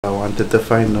I wanted to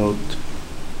find out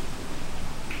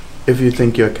if you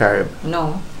think you're Carib.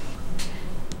 No.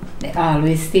 They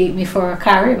always take me for a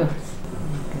Carib.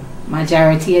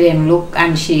 Majority of them look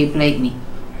and shape like me.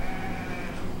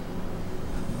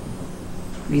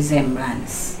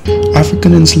 Resemblance.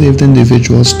 African enslaved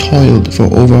individuals toiled for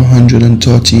over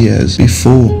 130 years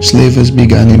before slavers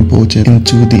began importing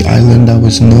into the island that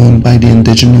was known by the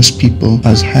indigenous people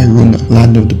as Hairouna,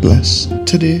 land of the blessed.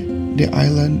 Today, the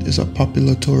island is a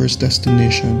popular tourist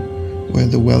destination where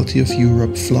the wealthy of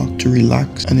Europe flock to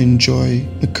relax and enjoy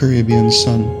the Caribbean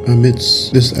sun.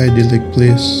 Amidst this idyllic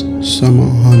place, some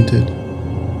are haunted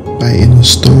by inner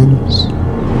storms.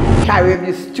 Carib,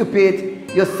 you stupid,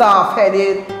 you're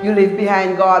soft-headed, you live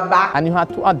behind God's back. And you had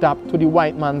to adapt to the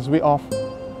white man's way of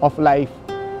life.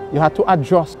 You had to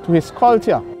adjust to his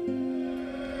culture.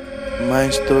 My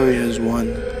story is one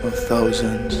of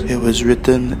thousands. It was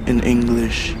written in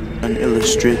English and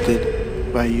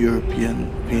illustrated by European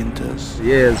painters.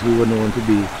 Yes, we were known to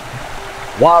be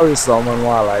worrisome and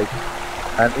warlike,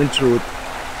 and in truth,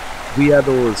 we are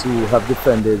those who have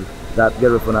defended that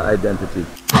Garifuna identity.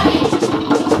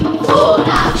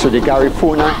 So the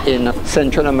Garifuna in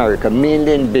Central America,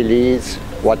 mainly in Belize,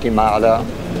 Guatemala,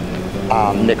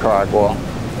 Nicaragua,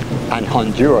 and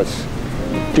Honduras,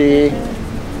 they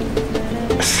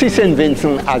see St.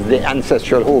 Vincent as the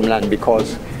ancestral homeland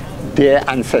because their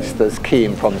ancestors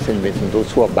came from St. Vincent,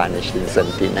 those who were banished in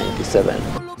 1797.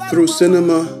 Through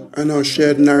cinema and our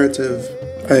shared narrative,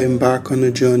 I embark on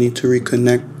a journey to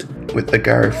reconnect with the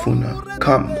Garifuna.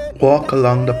 Come, walk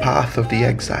along the path of the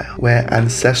exile, where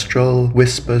ancestral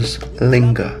whispers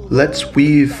linger. Let's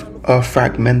weave our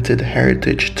fragmented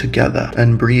heritage together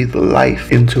and breathe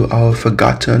life into our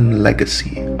forgotten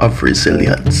legacy of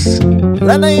resilience.